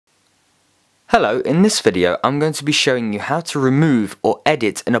Hello, in this video I'm going to be showing you how to remove or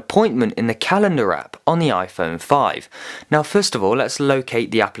edit an appointment in the calendar app on the iPhone 5. Now first of all, let's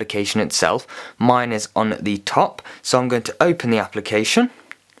locate the application itself. Mine is on the top, so I'm going to open the application.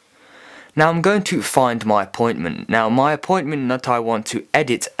 Now I'm going to find my appointment. Now my appointment that I want to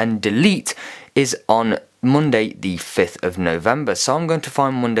edit and delete is on Monday the 5th of November. So I'm going to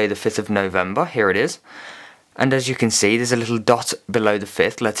find Monday the 5th of November, here it is. And as you can see, there's a little dot below the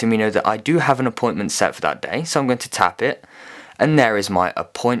 5th letting me know that I do have an appointment set for that day. So I'm going to tap it, and there is my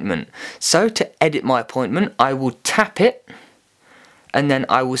appointment. So to edit my appointment, I will tap it, and then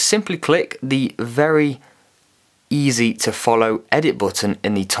I will simply click the very easy to follow edit button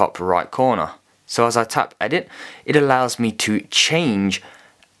in the top right corner. So as I tap edit, it allows me to change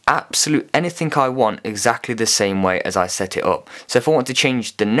absolute anything I want exactly the same way as I set it up. So if I want to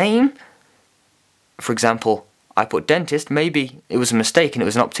change the name, for example, I put dentist, maybe it was a mistake and it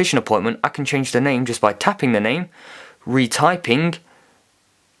was an optician appointment, I can change the name just by tapping the name, retyping,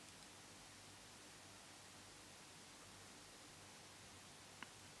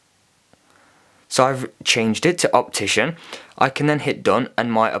 so I've changed it to optician. I can then hit done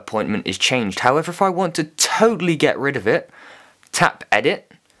and my appointment is changed. However, if I want to totally get rid of it, tap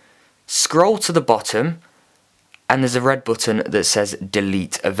edit, scroll to the bottom, and there's a red button that says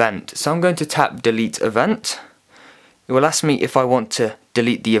delete event. So I'm going to tap delete event. It will ask me if I want to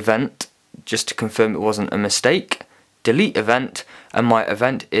delete the event, just to confirm it wasn't a mistake. Delete event, and my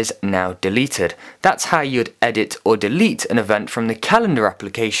event is now deleted. That's how you'd edit or delete an event from the calendar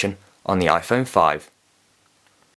application on the iPhone 5.